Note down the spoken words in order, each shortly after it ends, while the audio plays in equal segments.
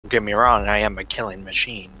get me wrong, I am a killing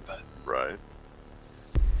machine, but Right.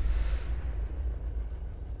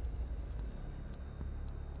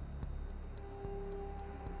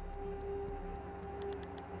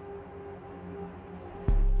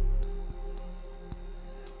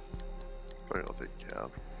 Alright, I'll take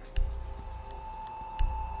cab.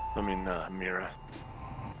 I mean, Mira.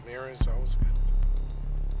 Mira is always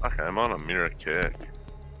good. Okay, I'm on a Mira kick.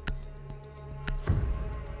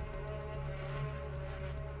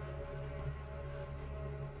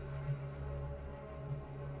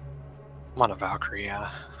 I'm on a Valkyrie,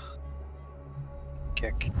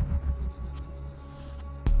 kick.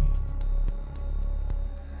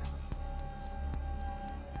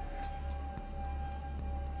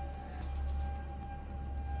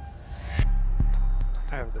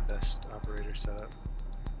 I have the best operator setup.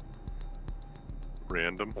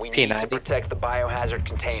 Random. We need to P90. protect the biohazard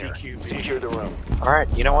container. CQB. Secure the room. Alright,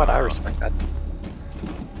 you know what? I respect that.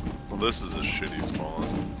 Well, this is a shitty spawn.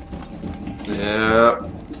 Yeah.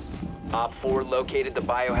 Op 4 located the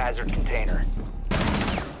biohazard container.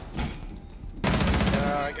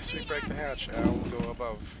 I guess we break the hatch. We'll go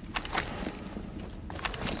above.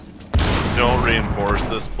 Don't reinforce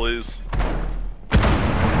this, please.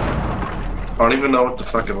 I don't even know what to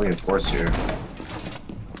fucking reinforce here.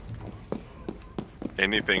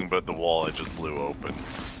 Anything but the wall I just blew open.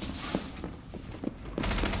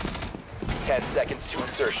 10 seconds to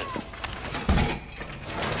insertion.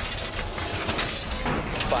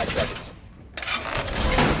 5 seconds.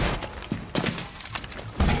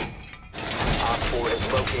 Op 4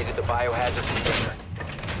 has located the biohazard container.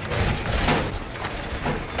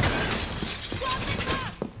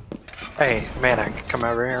 Hey, man, I can come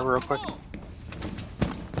over here real quick.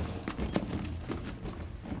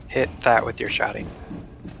 Hit that with your shotty.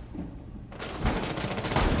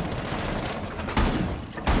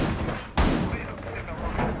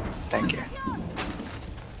 Thank you.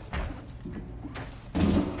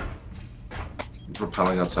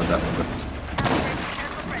 Repelling outside that window.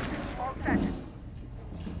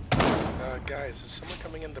 Guys, is someone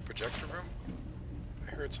coming in the projector room?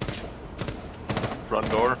 I heard something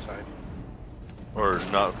Front door? outside. Or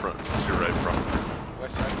not front, to your right front.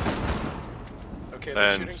 West side. Okay, they're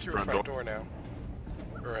And shooting through a front front door. door now.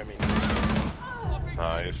 Or, I mean,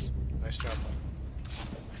 Nice. nice job.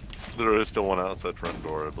 There is still one outside front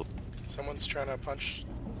door, I believe. Someone's trying to punch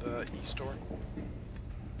the east door.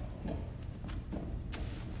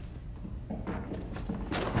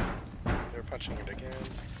 They're punching it again.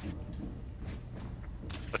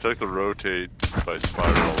 I took the rotate by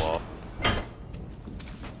spiral off.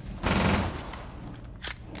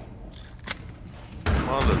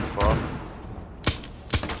 Motherfucker.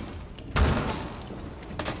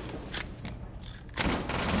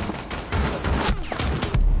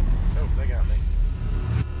 Oh, they got me.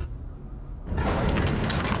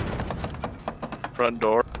 Front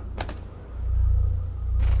door.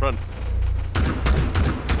 Front.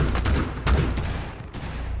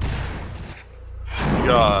 We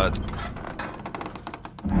got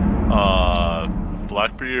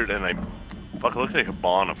Blackbeard and I fuck, it looks like a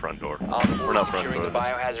bomb on front door. Op 4 We're not front securing door. the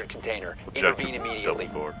biohazard container. Objective Intervene immediately.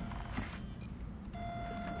 double door.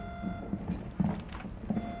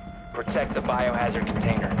 Protect the biohazard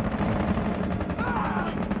container.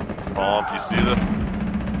 Bomb, you see this?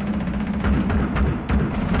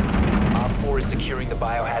 Op 4 is securing the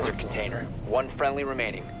biohazard container. One friendly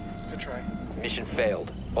remaining. Good try. Mission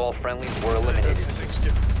failed. All friendlies were eliminated.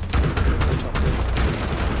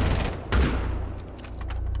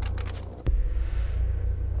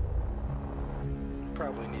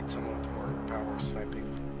 Probably need someone with more power sniping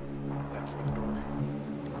that front door.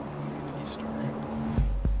 East door.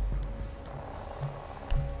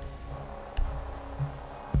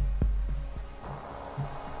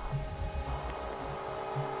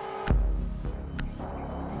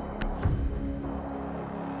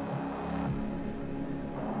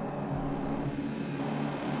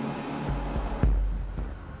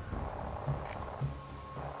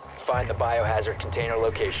 Find the biohazard container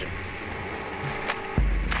location.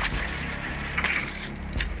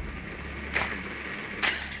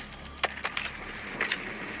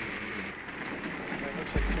 That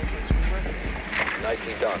looks like the same place we were.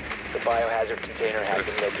 Nicely done. The biohazard container has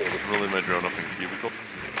been located. Really my drone up in the cubicle.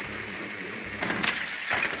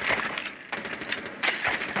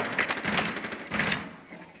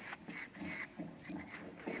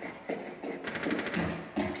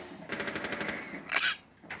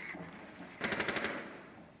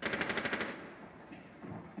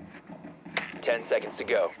 Seconds to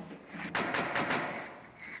go.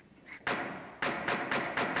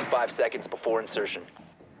 5 seconds before insertion.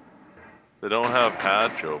 They don't have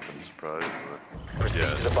hatch open, surprise. But Proceed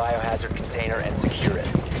yeah. to the biohazard container and secure it.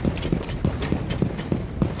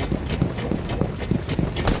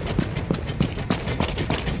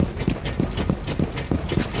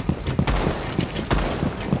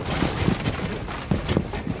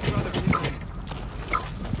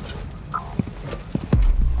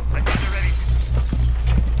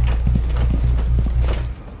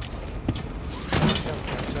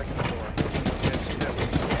 Second floor. Yeah, see that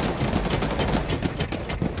one.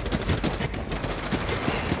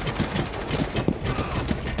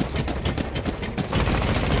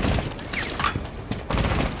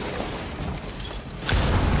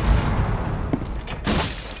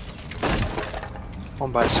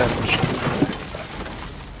 One by 7.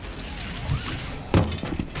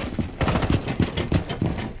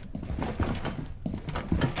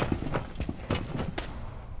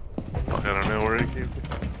 Fuck, I don't know where he came from.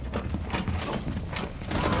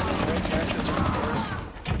 Red hatches or doors.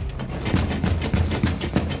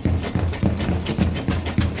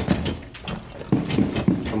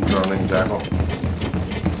 I'm droning Jackal.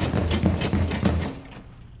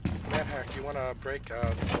 Matt Hack, you want to break the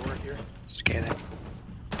floor here? Scan it.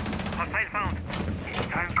 Hostile found. It's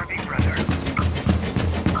time for Big Brother.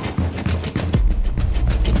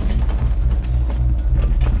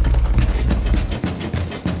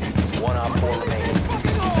 One Op 4 remaining.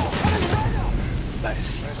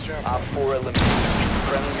 Nice. Nice job. Op 4 eliminated.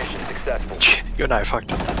 Friendly mission successful. You and I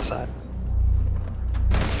fucked up that side.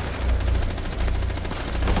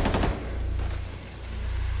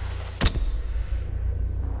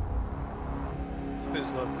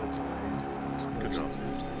 His love to Good job.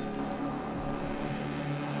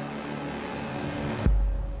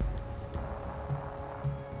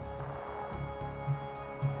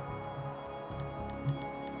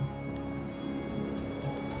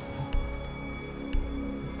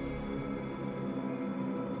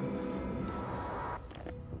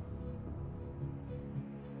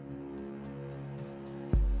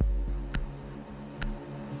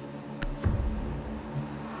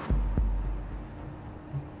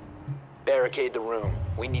 Barricade the room.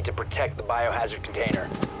 We need to protect the biohazard container.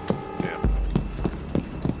 Yeah.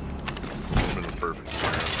 For the perfect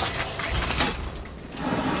scenario.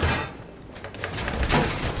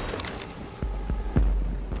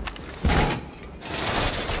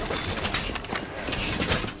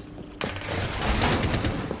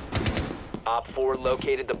 Op 4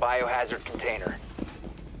 located the biohazard container.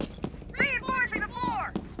 Reinforcing the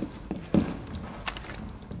floor!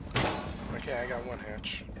 Okay, I got one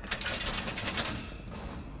hatch.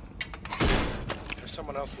 If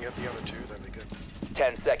someone else can get the other two, that'd be good.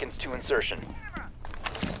 10 seconds to insertion.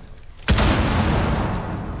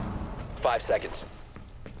 5 seconds.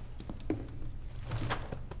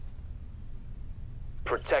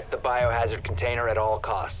 Protect the biohazard container at all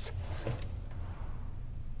costs.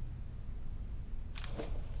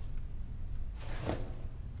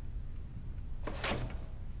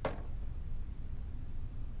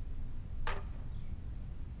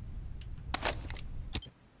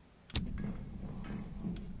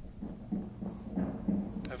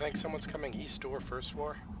 I think someone's coming east door, first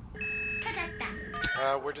floor.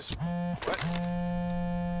 We're just... What?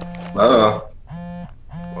 Uh-oh.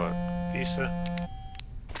 What? Visa.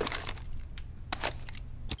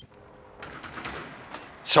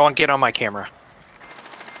 Someone get on my camera.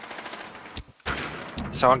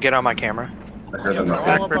 Someone get on my camera. I heard Yeah, them they're up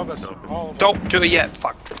there. all above us. All of them. Don't do it yet.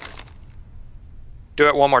 Fuck. Do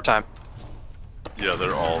it one more time. Yeah,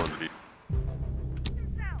 they're all in the.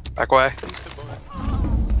 Back away. Visa boy.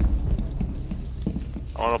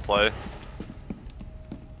 I wanna play.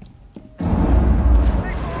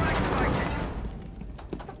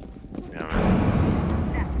 Yeah, man.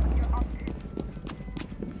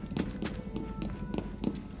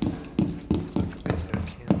 It's their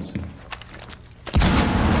cans.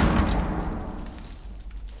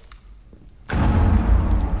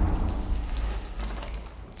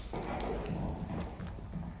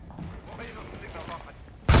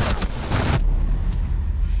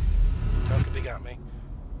 Huckabee got me.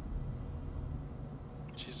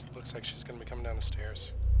 Looks like she's gonna be coming down the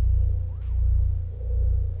stairs.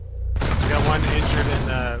 We got one injured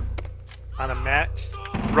in on a mat.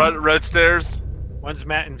 Red stairs. One's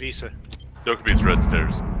Matt and Visa. Dokube's red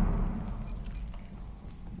stairs.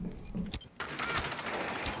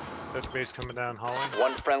 Both base coming down hallway.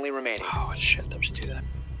 One friendly remaining. Oh shit, there's two then.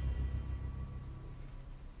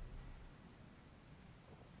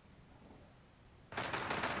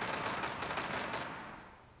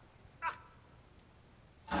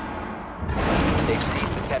 They've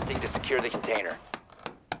ceased attempting to secure the container.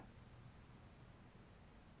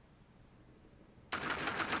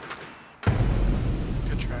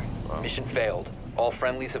 Mission failed. All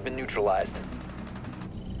friendlies have been neutralized.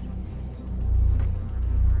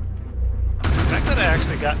 The fact that I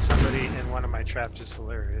actually got somebody in one of my traps is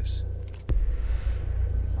hilarious.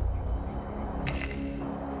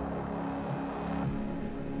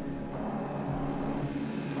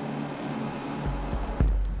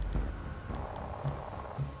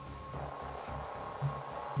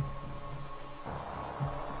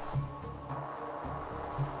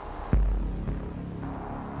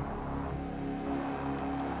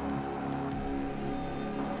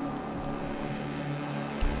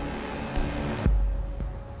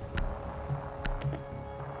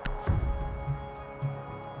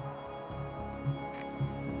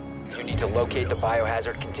 You need to locate the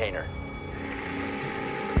biohazard container.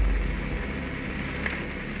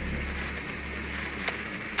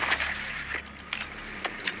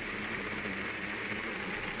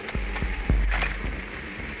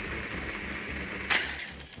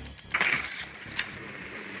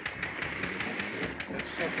 That's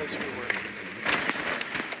the same place we were.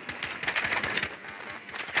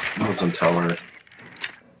 It wasn't Teller.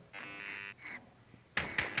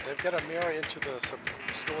 They've got a mirror into the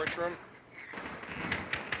storage room.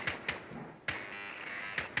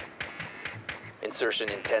 Insertion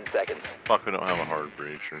in 10 seconds. Fuck, we don't have a hard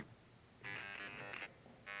breach. Or...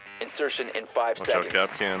 Insertion in 5 Watch out, seconds.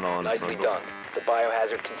 cap can on. Nicely done. The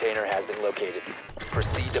biohazard container has been located.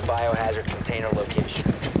 Proceed to biohazard container location.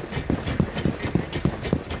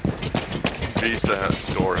 Visa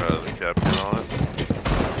door has a cap can on it.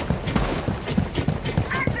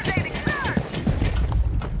 Activating alert!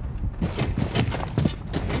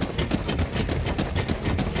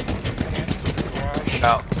 Garage.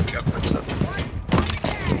 Oh, yep, that's it.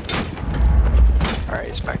 Alright,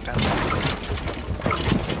 he's back down.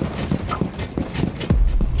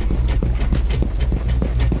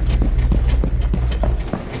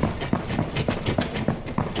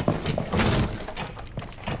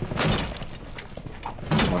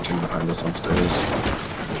 Watching behind us on stairs.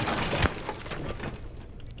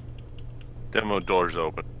 Demo doors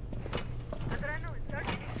open.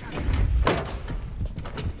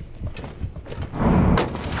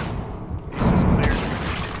 This is clear.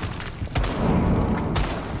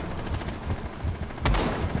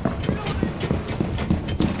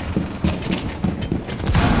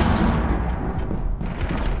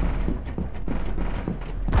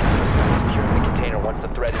 Securing the container once the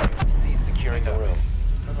threat is cease securing the room.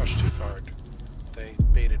 I rushed too far. They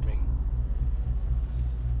baited me.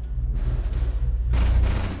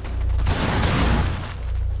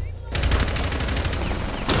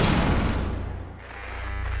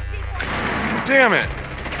 Damn it!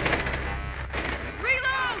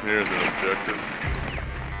 Here's an objective.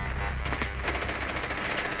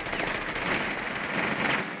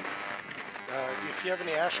 If you have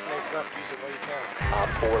any ash grenades left, use it while you can. Op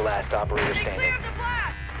 4 last operator standing.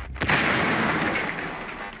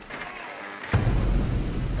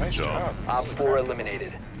 Nice job. job. Op 4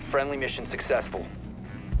 eliminated. Friendly mission successful.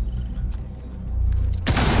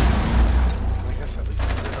 I guess at least I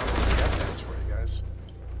did all those grenades for you guys.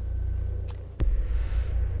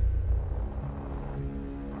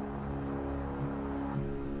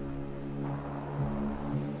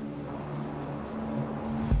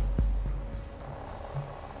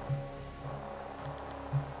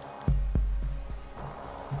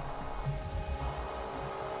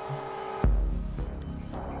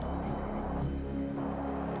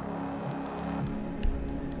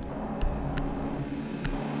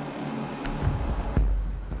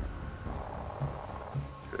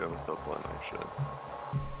 Okay, I'm still playing that shit.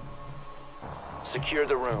 Secure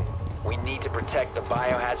the room. We need to protect the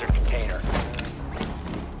biohazard container.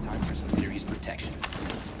 Time for some serious protection.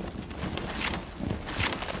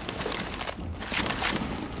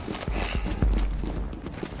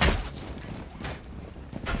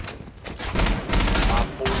 Op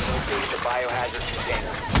 4 located the biohazard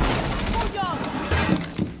container.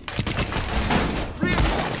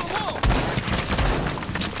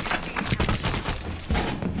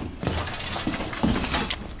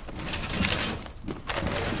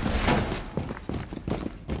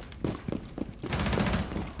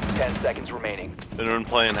 10 seconds remaining. Anyone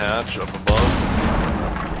playing hatch up above?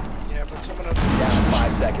 Yeah, but someone else. Down to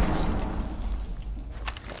 5 seconds.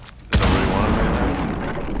 Does nobody want to play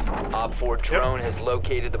hatch? Op 4 drone has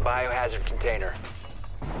located the biohazard container.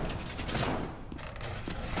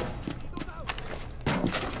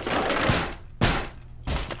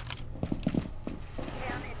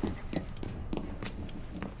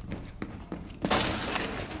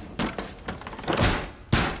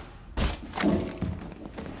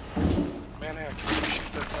 Man, can you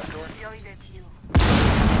shoot that front door? Join the queue.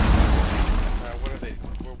 what are they?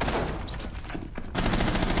 Where was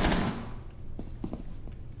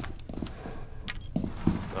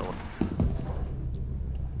That one.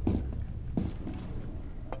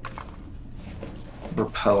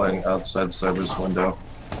 Repelling outside server's window.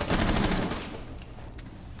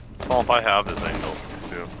 Well, if I have this angle,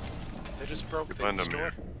 too. They just broke the Behind them store.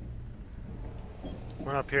 here.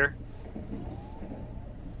 One up here.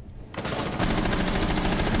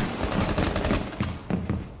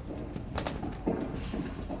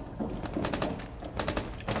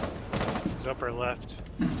 He's upper left.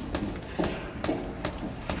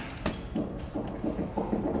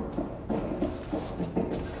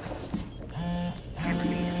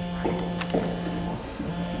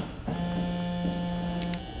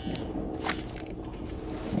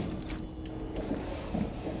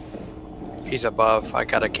 He's above. I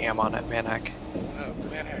got a cam on it, Manhack.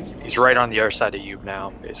 Manhack, you He's right on the other side of you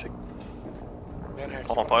now, basically. Manhack,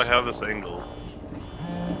 Well, if I have this angle,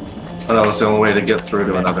 I know that's the only way to get through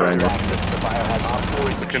to another Further angle. access to the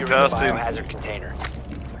biohazard securing the contesting. biohazard container.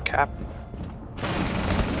 Cap.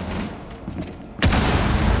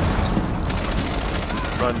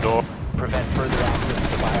 front door. Prevent further access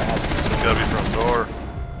to the biohazard. It's gotta be front door.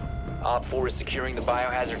 Op 4 is securing the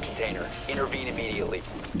biohazard container. Intervene immediately.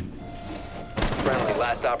 Friendly,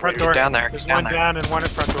 last Front operator. door. down there, There's down one there. down and one at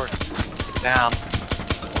front door. Down.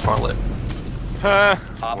 Consulate.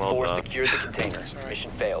 Op Well 4 done. secured the container. Sorry.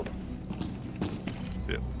 Mission failed.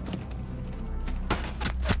 See it.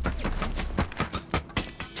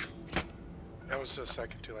 That was a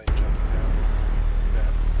second too late jumping down.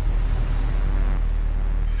 Bad.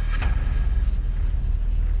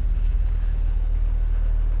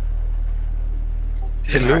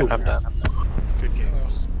 Alright, I'm done. Good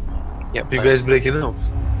games. Yep. You guys breaking up?